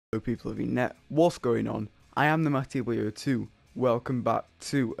Hello people of the net, what's going on? I am the Marquee. Welcome back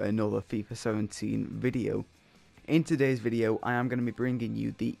to another FIFA 17 video. In today's video, I am going to be bringing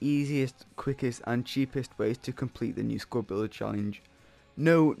you the easiest, quickest and cheapest ways to complete the new squad builder challenge.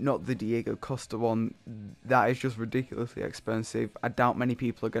 No, not the Diego Costa one, that is just ridiculously expensive. I doubt many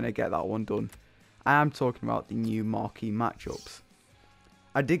people are going to get that one done. I am talking about the new Marquee matchups.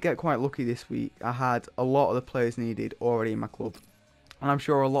 I did get quite lucky this week. I had a lot of the players needed already in my club. And I'm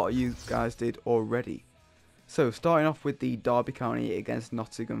sure a lot of you guys did already. So, starting off with the Derby County against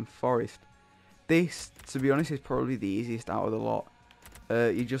Nottingham Forest. This, to be honest, is probably the easiest out of the lot.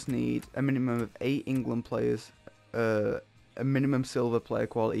 You just need a minimum of 8 England players, a minimum silver player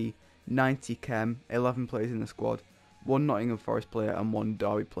quality, 90 chem, 11 players in the squad, 1 Nottingham Forest player and 1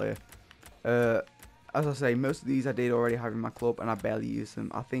 Derby player. As I say, most of these I did already have in my club and I barely used them.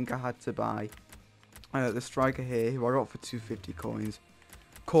 I think I had to buy the striker here, who I got for 250 coins.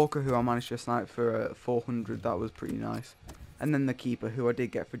 Corker, who I managed to snipe for 400, that was pretty nice. And then the keeper, who I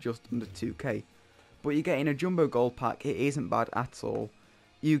did get for just under 2k. But you're getting a jumbo gold pack, it isn't bad at all.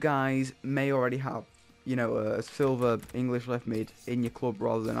 You guys may already have, you know, a silver English left mid in your club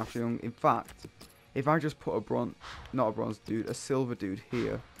rather than Ashley Young. In fact, if I just put a silver dude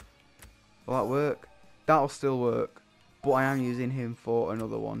here, will that work? That'll still work, but I am using him for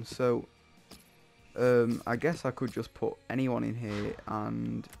another one, so I guess I could just put anyone in here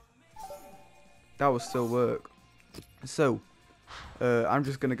and that will still work. So I'm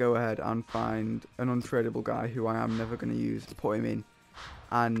just going to go ahead and find an untradeable guy who I am never going to use, put him in,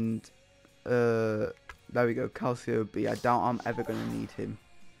 and there we go, Calcio B. I doubt I'm ever going to need him.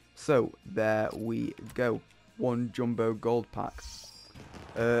 So there we go, 1 jumbo gold pack.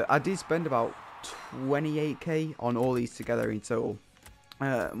 I did spend about 28k on all these together in total.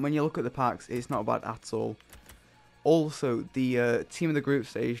 When you look at the packs, it's not bad at all. Also, the team of the group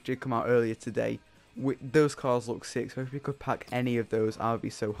stage did come out earlier today. Those cards look sick, so if we could pack any of those, I would be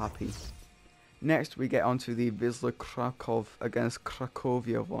so happy. Next, we get onto the Wisla Krakow against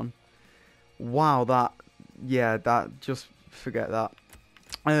Cracovia one. Wow, just forget that.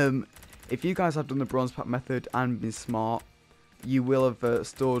 If you guys have done the bronze pack method and been smart, you will have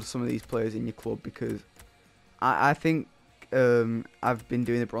stored some of these players in your club, because I think I've been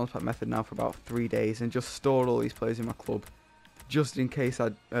doing the bronze pack method now for about 3 days and just stored all these players in my club just in case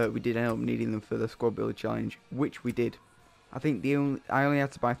we did end up needing them for the squad builder challenge, which we did. I think I only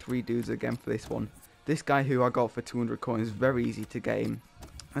had to buy 3 dudes again for this one. This guy who I got for 200 coins, very easy to get him.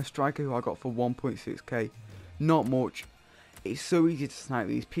 A striker who I got for 1.6k, not much. It's so easy to snipe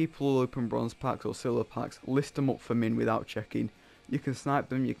these. People will open bronze packs or silver packs, list them up for min without checking. You can snipe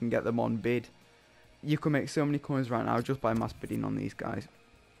them, you can get them on bid. You can make so many coins right now just by mass bidding on these guys.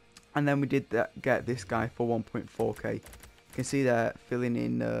 And then we did get this guy for 1.4k. You can see they're filling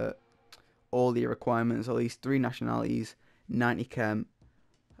in all the requirements, at least 3 nationalities, 90 chem,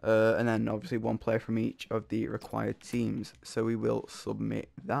 and then obviously 1 player from each of the required teams. So we will submit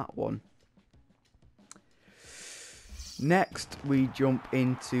that one. Next, we jump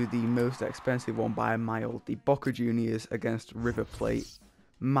into the most expensive one by a mile, the Boca Juniors against River Plate.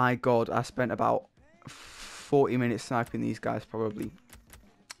 My god, I spent about 40 minutes sniping these guys probably.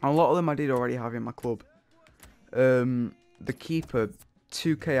 A lot of them I did already have in my club. The keeper,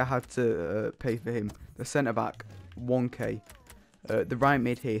 2k I had to pay for him. The centre back, 1k. The right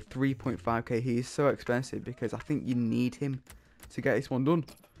mid here, 3.5k. He is so expensive because I think you need him to get this one done.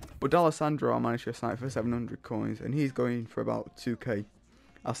 But D'Alessandro I managed to snipe for 700 coins and he's going for about 2k.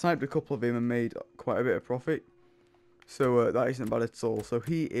 I sniped a couple of him and made quite a bit of profit. So that isn't bad at all. So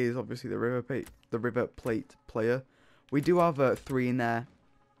he is obviously the River Plate player. We do have 3 in there.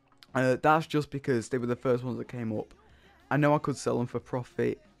 That's just because they were the first ones that came up. I know I could sell them for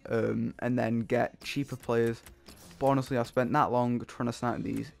profit and then get cheaper players. But honestly, I've spent that long trying to snipe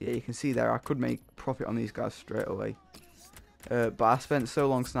these. Yeah, you can see there, I could make profit on these guys straight away. But I spent so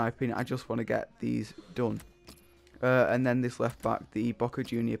long sniping, I just want to get these done. And then this left back, the Boca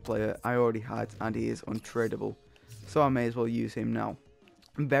Junior player, I already had and he is untradeable. So I may as well use him now.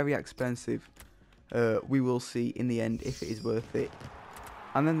 Very expensive. We will see in the end if it is worth it.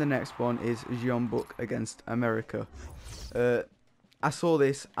 And then the next one is Jean Buck against America. I saw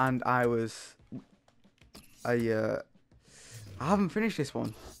this and I haven't finished this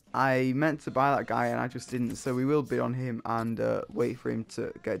one. I meant to buy that guy and I just didn't. So we will bid on him and wait for him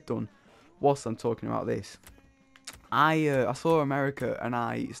to get done whilst I'm talking about this. I saw America and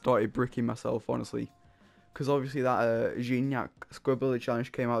I started bricking myself, honestly. Because obviously that Gignac squad builder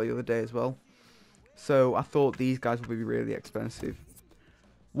challenge came out the other day as well. So I thought these guys would be really expensive.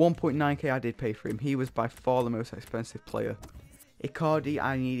 1.9k I did pay for him. He was by far the most expensive player. Icardi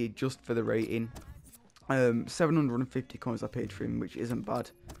I needed just for the rating. 750 coins I paid for him, which isn't bad.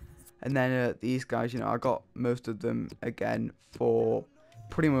 And then these guys, you know, I got most of them again for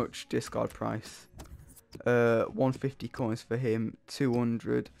pretty much discard price. 150 coins for him,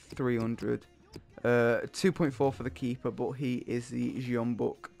 200, 300, 2.4 for the keeper, but he is the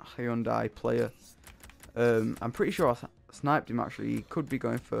Jeonbuk Hyundai player. I'm pretty sure I sniped him actually. He could be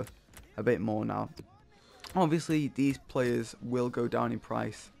going for a bit more now. Obviously, these players will go down in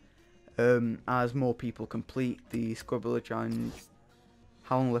price as more people complete the squad builder challenge.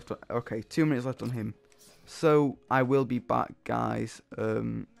 How long left? Okay, 2 minutes left on him. So I will be back, guys.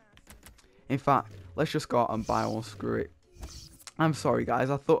 In fact, let's just go out and buy one. Screw it. I'm sorry, guys.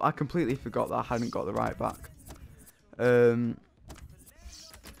 I completely forgot that I hadn't got the right back. There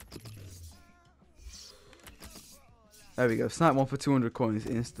we go. Snipe one for 200 coins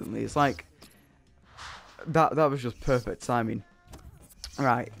instantly. It's like that was just perfect timing.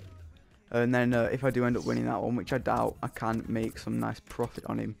 Right. And then if I do end up winning that one, which I doubt, I can make some nice profit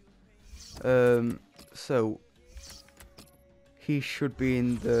on him. So he should be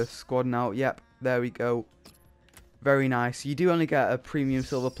in the squad now. Yep, there we go. Very nice. You do only get a premium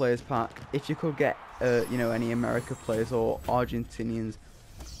silver players pack. If you could get you know, any America players or Argentinians,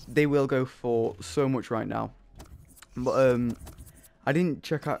 they will go for so much right now. But I didn't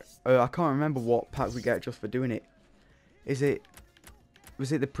check out. I can't remember what pack we get just for doing it.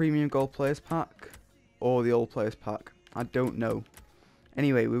 Was it the premium gold players pack or the old players pack? I don't know.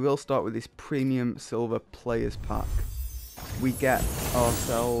 Anyway, we will start with this premium silver players pack. We get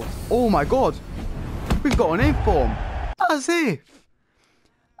ourselves. Oh my god! We've got an inform! As if!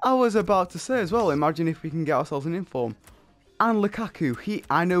 I was about to say as well, imagine if we can get ourselves an inform. And Lukaku,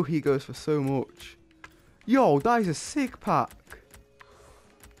 I know he goes for so much. Yo, that is a sick pack.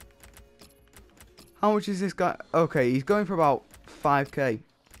 How much is this guy? Okay, he's going for about 5k.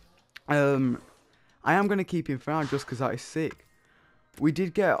 I am going to keep him for now just because that is sick. We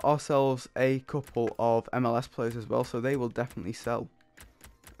did get ourselves a couple of MLS players as well, so they will definitely sell.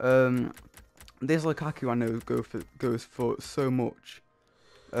 This Lukaku I know goes for so much.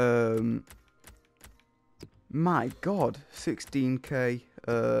 My god, 16k.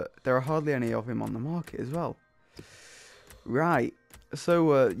 There are hardly any of him on the market as well. Right.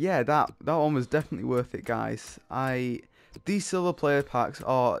 So yeah, that one was definitely worth it, guys. These silver player packs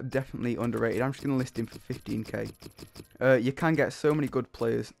are definitely underrated. I'm just going to list him for 15k. You can get so many good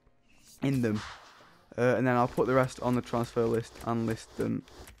players in them. And then I'll put the rest on the transfer list and list them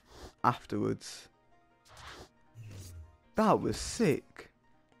afterwards. That was sick.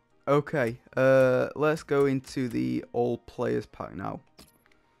 Okay, let's go into the all players pack now.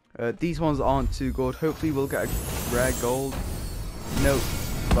 These ones aren't too good. Hopefully we'll get a rare gold. No,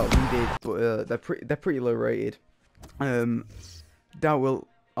 well we did, but they're pretty low rated. That will.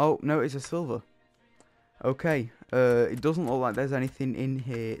 Oh no, it's a silver. Okay. It doesn't look like there's anything in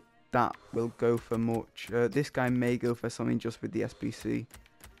here that will go for much. This guy may go for something just with the SBC.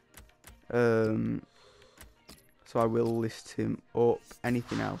 So I will list him up.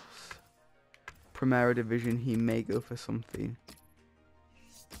 Anything else? Primera Division, he may go for something.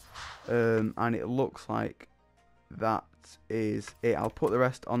 And it looks like that is it. I'll put the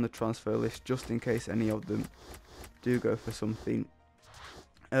rest on the transfer list just in case any of them do go for something.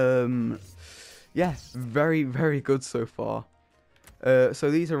 Yeah, very, very good so far.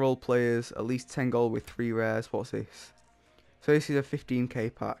 So these are all players, at least 10 gold with 3 rares. What's this? So this is a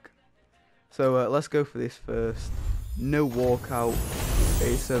 15k pack. So let's go for this first. No walkout.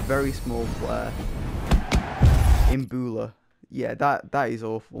 It's a very small flare. Imbula. Yeah, that is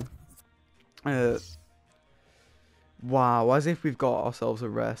awful. Wow, as if we've got ourselves a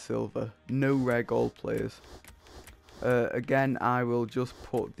rare silver. No rare gold players. Again, I will just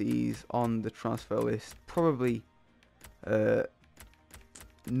put these on the transfer list. Probably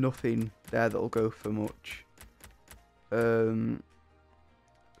nothing there that'll go for much. So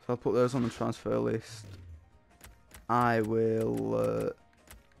I'll put those on the transfer list. I will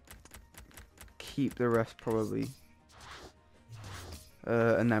keep the rest probably.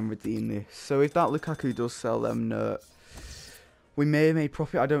 And then redeem this. So if that Lukaku does sell, then we may have made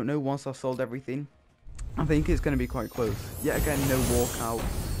profit. I don't know once I've sold everything. I think it's going to be quite close. Yet again, no walkout.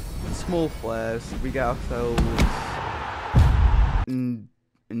 Small flares. We get ourselves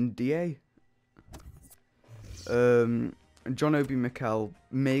DA. John Obi Mikel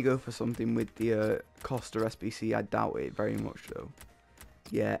may go for something with the Costa SBC. I doubt it very much though.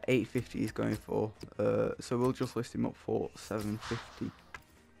 Yeah, 850 he's going for. So we'll just list him up for 750.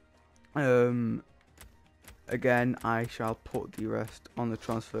 Again, I shall put the rest on the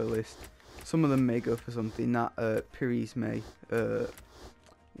transfer list. Some of them may go for something that Pires may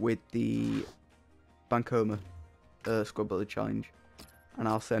with the Bancoma squad builder challenge, and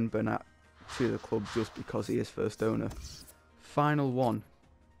I'll send Bernat to the club just because he is first owner. Final one.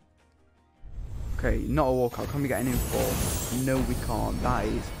 Okay, not a walkout. Can we get an in-4? No, we can't. That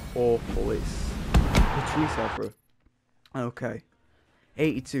is awful. It's Patrice Evra. Okay.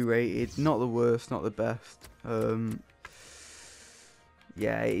 82 rated. Not the worst, not the best.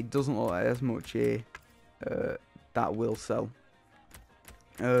 Yeah, it doesn't look like there's much here that will sell.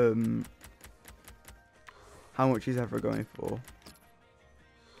 How much is Evra going for?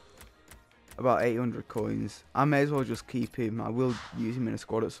 About 800 coins. I may as well just keep him. I will use him in a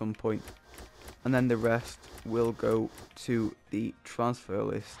squad at some point. And then the rest will go to the transfer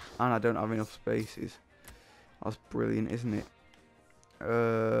list. And I don't have enough spaces. That's brilliant, isn't it?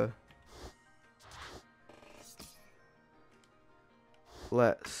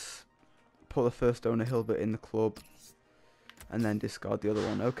 Let's put the first owner Hilbert in the club. And then discard the other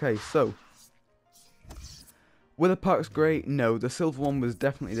one. Okay, so. Were the packs great? No, the silver one was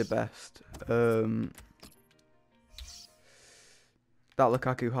definitely the best. That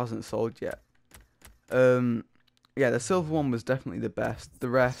Lukaku hasn't sold yet. Yeah, the silver one was definitely the best. The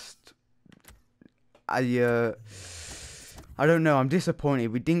rest, I don't know. I'm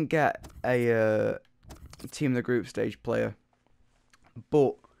disappointed. We didn't get a team of the group stage player,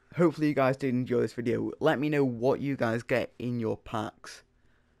 but hopefully you guys did enjoy this video. Let me know what you guys get in your packs.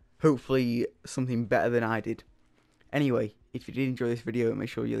 Hopefully something better than I did. Anyway, if you did enjoy this video, make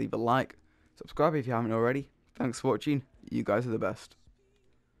sure you leave a like, subscribe if you haven't already. Thanks for watching. You guys are the best.